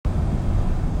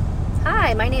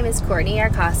Hi, my name is Courtney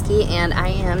Yarkowski, and I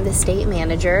am the state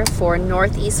manager for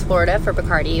Northeast Florida for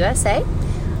Bacardi USA.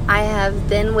 I have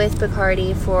been with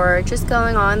Bacardi for just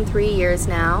going on 3 years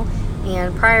now,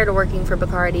 and prior to working for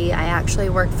Bacardi, I actually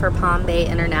worked for Palm Bay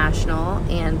International,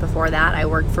 and before that I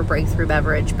worked for Breakthrough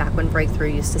Beverage back when Breakthrough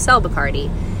used to sell Bacardi.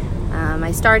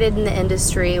 I started in the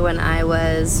industry when I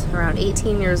was around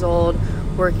 18 years old,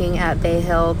 working at Bay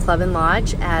Hill Club and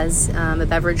Lodge as a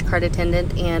beverage cart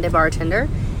attendant and a bartender,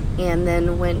 and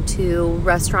then went to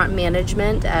restaurant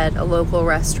management at a local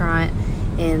restaurant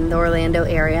in the Orlando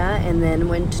area, and then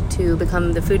went to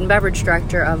become the food and beverage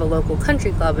director of a local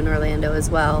country club in Orlando as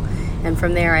well. And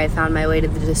from there I found my way to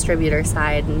the distributor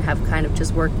side and have kind of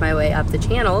just worked my way up the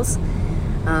channels.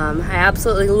 I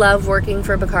absolutely love working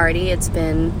for Bacardi. It's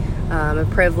been a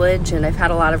privilege, and I've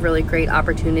had a lot of really great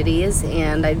opportunities,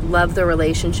 and I love the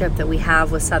relationship that we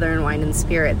have with Southern Wine and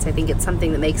Spirits. I think it's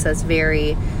something that makes us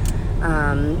very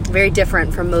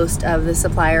different from most of the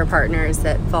supplier partners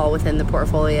that fall within the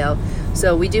portfolio.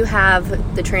 So we do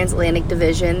have the Transatlantic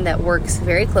division that works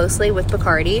very closely with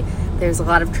Bacardi. There's a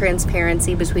lot of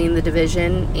transparency between the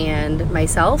division and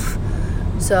myself,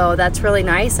 so that's really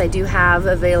nice. I do have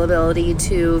availability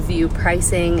to view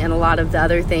pricing and a lot of the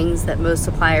other things that most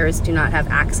suppliers do not have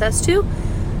access to.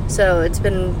 So it's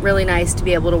been really nice to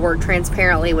be able to work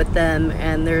transparently with them,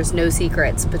 and there's no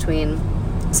secrets between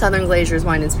Southern Glazer's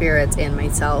Wine and Spirits and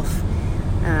myself.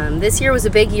 This year was a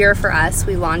big year for us.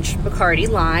 We launched Bacardi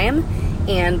Lime,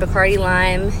 and Bacardi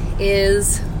Lime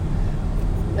is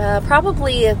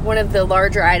probably one of the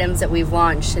larger items that we've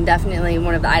launched, and definitely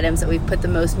one of the items that we've put the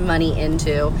most money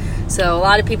into. So a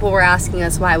lot of people were asking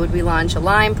us, why would we launch a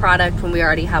lime product when we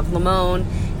already have Limon?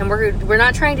 And we're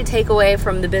not trying to take away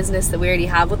from the business that we already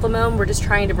have with Limon. We're just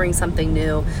trying to bring something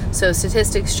new. So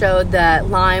statistics showed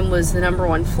that lime was the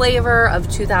 #1 flavor of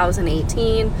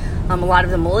 2018. A lot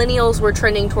of the millennials were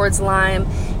trending towards lime,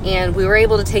 and we were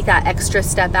able to take that extra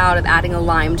step out of adding a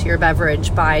lime to your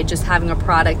beverage by just having a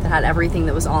product that had everything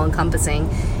that was all-encompassing.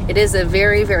 It is a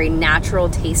very, very natural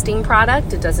tasting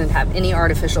product. It doesn't have any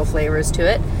artificial flavors to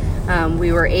it.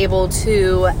 We were able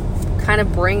to kind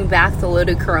of bring back the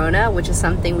loaded Corona, which is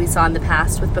something we saw in the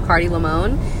past with Bacardi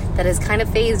Limon that has kind of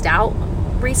phased out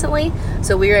recently.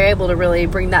 So we were able to really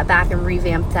bring that back and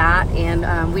revamp that.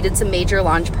 And we did some major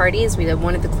launch parties. We did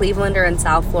one at the Clevelander in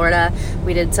South Florida.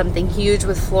 We did something huge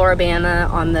with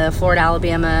Floribama on the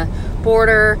Florida-Alabama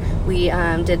border. We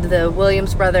did the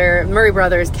Murray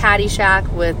Brothers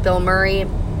Caddyshack with Bill Murray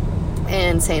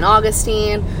and St.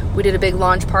 Augustine. We did a big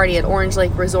launch party at Orange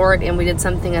Lake Resort, and we did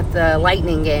something at the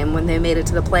Lightning game when they made it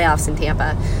to the playoffs in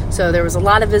Tampa. So there was a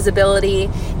lot of visibility,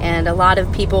 and a lot of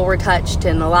people were touched,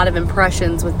 and a lot of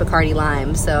impressions with Bacardi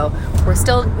Lime. So we're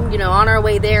still, on our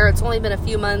way there. It's only been a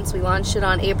few months. We launched it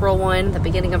on April 1, the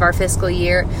beginning of our fiscal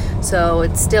year. So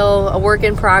it's still a work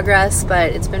in progress,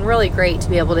 but it's been really great to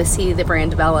be able to see the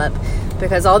brand develop.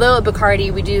 Because although at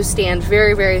Bacardi we do stand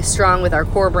very, very strong with our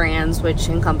core brands, which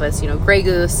encompass, Grey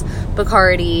Goose,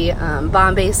 Bacardi,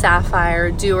 Bombay Sapphire,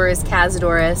 Dewar's,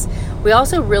 Cazadores, we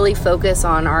also really focus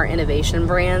on our innovation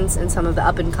brands and some of the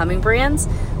up-and-coming brands,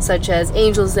 such as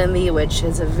Angel's Envy, which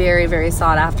is a very, very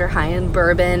sought-after high-end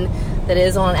bourbon that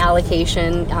is on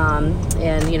allocation and,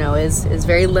 is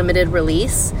very limited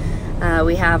release.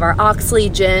 We have our Oxley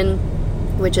Gin,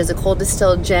 which is a cold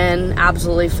distilled gin,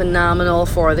 absolutely phenomenal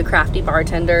for the crafty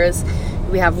bartenders.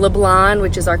 We have Leblon,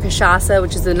 which is our cachaça,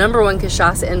 which is the #1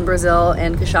 cachaça in Brazil,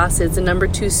 and cachaça is the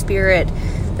 #2 spirit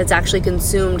that's actually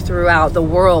consumed throughout the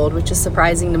world, which is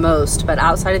surprising to most. But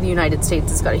outside of the United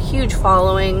States, it's got a huge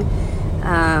following.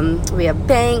 We have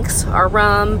Banks, our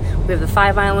rum. We have the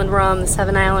 5 Island rum, the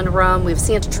 7 Island rum. We have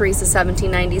Santa Teresa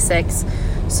 1796.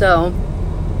 So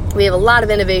we have a lot of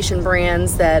innovation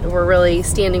brands that we're really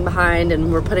standing behind,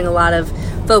 and we're putting a lot of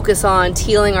focus on.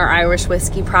 Teeling, our Irish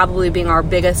whiskey, probably being our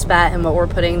biggest bet and what we're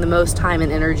putting the most time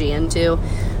and energy into.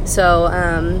 So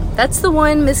that's the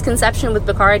one misconception with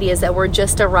Bacardi, is that we're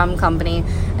just a rum company,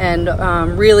 and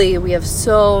really we have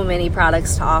so many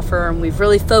products to offer, and we've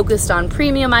really focused on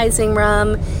premiumizing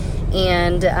rum,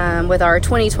 and with our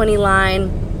 2020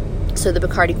 line, so the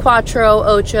Bacardi Quattro,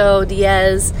 Ocho,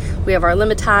 Diez, we have our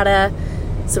Limitada,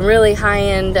 some really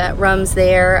high-end rums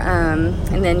there,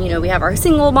 and then we have our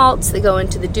single malts that go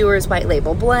into the Dewar's White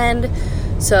Label blend.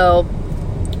 So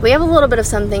we have a little bit of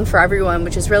something for everyone,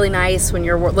 which is really nice when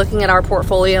you're looking at our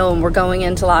portfolio and we're going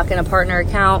in to lock in a partner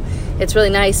account. It's really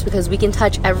nice because we can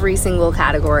touch every single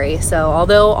category. So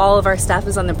although all of our stuff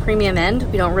is on the premium end,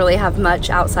 we don't really have much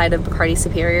outside of Bacardi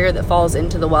Superior that falls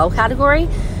into the well category.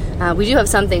 We do have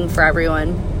something for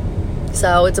everyone.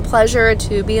 So it's a pleasure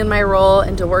to be in my role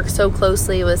and to work so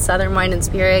closely with Southern Wine and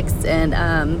Spirits and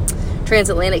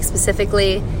transatlantic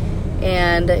specifically.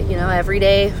 And, you know, every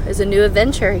day is a new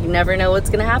adventure. You never know what's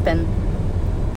going to happen.